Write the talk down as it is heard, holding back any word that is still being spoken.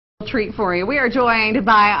Treat for you. We are joined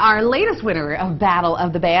by our latest winner of Battle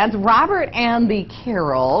of the Bands, Robert and the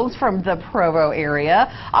Carrolls from the Provo area.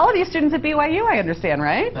 All of you students at BYU, I understand,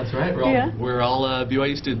 right? That's right. We're all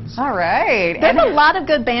BYU students. All right. There's a lot of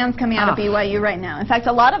good bands coming out of BYU right now. In fact,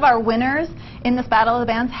 a lot of our winners in this Battle of the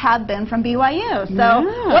Bands have been from BYU. So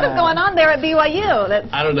what is going on there at BYU?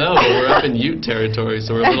 I don't know, but we're up in Ute territory,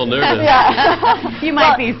 so we're a little nervous. Yeah. You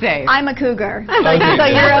might be safe. I'm a cougar, so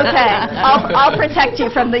you're okay. I'll protect you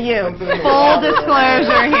from the Ute. Full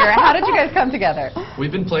disclosure here. How did you guys come together?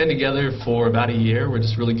 We've been playing together for about a year. We're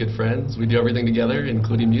just really good friends. We do everything together,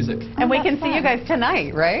 including music. And we can see you guys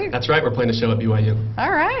tonight, right? That's right. We're playing a show at BYU.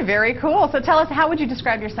 All right. Very cool. So tell us, how would you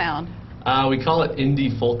describe your sound? We call it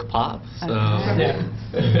indie folk pop, so yeah.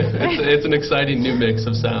 It's an exciting new mix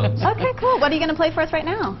of sounds. Okay, cool. What are you going to play for us right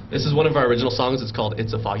now? This is one of our original songs. It's called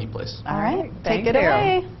It's a Foggy Place. All right. Take it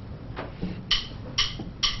away.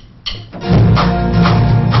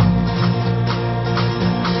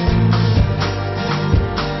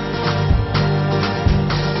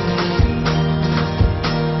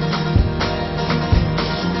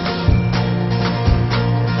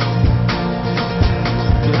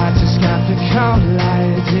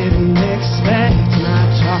 I didn't expect, and I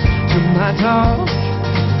talked to my dog,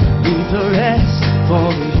 leave the rest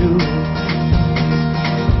for you.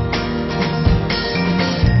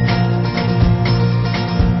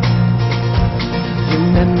 You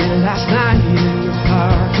met me last night in your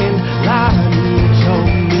parking lot, and you told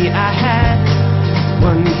me I had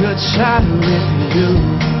one good shot with you.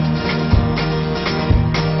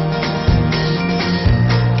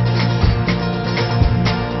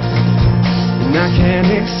 I can't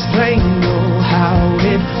explain, how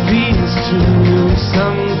it feels to lose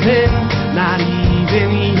something not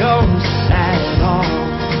even yours at all.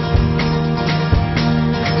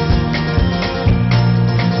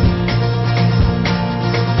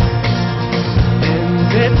 And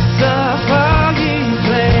it's a foggy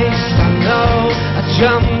place, I know. I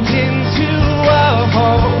jumped into a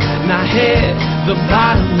hole and I hit the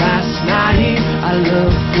bottom last night. I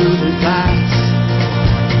looked through the glass.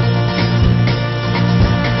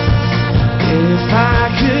 If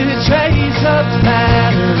I could trace a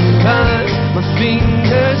pattern, run my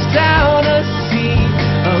fingers down a sea,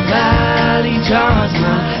 a valley jars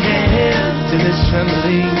my hand and it's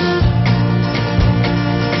trembling.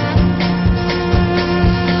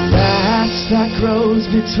 Grass that grows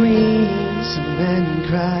between cement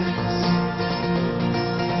cracks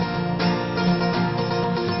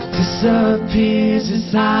disappears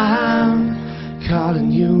as I'm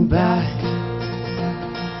calling you back.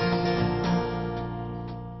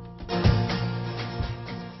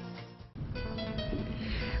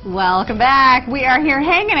 Welcome back. We are here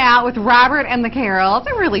hanging out with Robert and the Carrolls.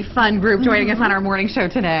 A really fun group joining us on our morning show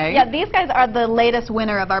today. Yeah, these guys are the latest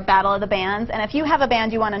winner of our Battle of the Bands. And if you have a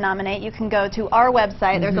band you want to nominate, you can go to our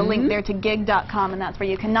website. There's a link there to gig.com, and that's where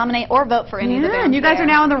you can nominate or vote for any of the bands. And you guys are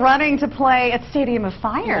now in the running to play at Stadium of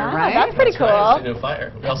Fire, right? That's pretty cool. Right, Stadium of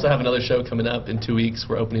Fire. We also have another show coming up in 2 weeks.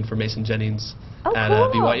 We're opening for Mason Jennings at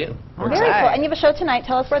BYU. Very cool. And you have a show tonight.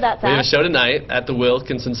 Tell us where that's at. We have a show tonight at the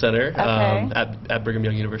Wilkinson Center at Brigham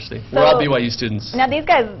Young University. We're all BYU students. Now these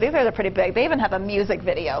guys are pretty big. They even have a music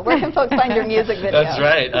video. Where can folks find your music video? That's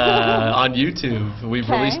right. On YouTube. We've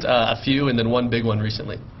released a few and then one big one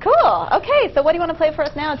recently. Cool. Okay, so what do you want to play for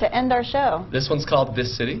us now to end our show? This one's called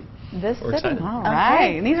This City. This City. All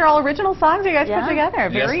right. And these are all original songs you guys put together.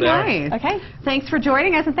 Very nice. Okay. Thanks for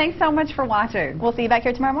joining us, and thanks so much for watching. We'll see you back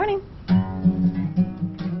here tomorrow morning.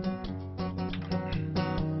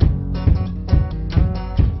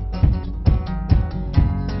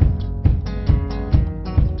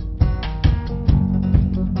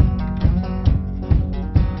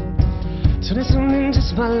 Turning something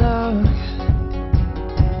just my luck,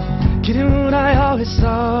 getting what I always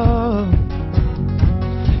saw.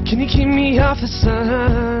 Can you keep me off the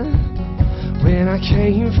sun when I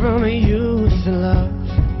came from a youth in love?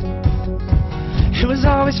 It was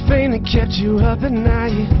always fame that kept you up at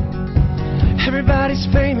night. Everybody's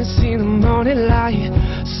famous in the morning light.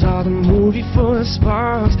 Saw the movie full of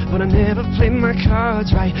sparks, but I never played my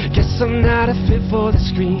cards right. Guess I'm not a fit for the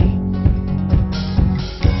screen.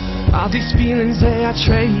 All these feelings, they are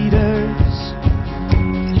traitors.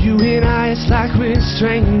 You and I, it's like we're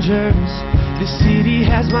strangers. This city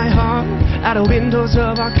has my heart out of windows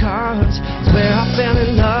of our cars. It's where I fell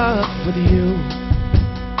in love with you.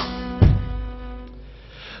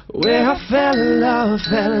 Where I fell in love,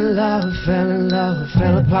 fell in love, fell in love,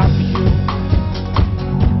 fell apart for you.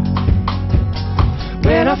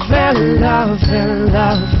 When I fell in love, fell in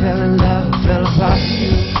love, fell in love, fell apart for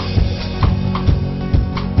you.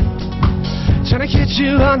 trying to get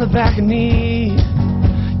you on the balcony.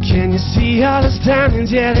 Can you see all those diamonds?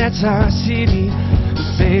 Yeah, that's our city.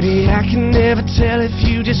 Baby, I can never tell if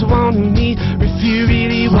you just wanted me or if you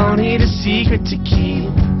really wanted a secret to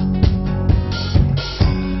keep.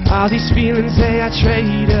 All these feelings, they are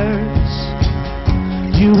traitors.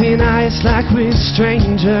 You and I, it's like we're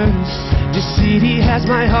strangers. This city has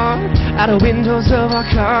my heart out of windows of our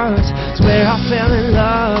cars. It's where I fell in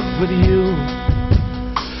love with you.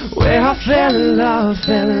 Where I fell in love,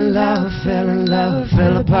 fell in love, fell in love,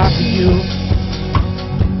 fell apart for you.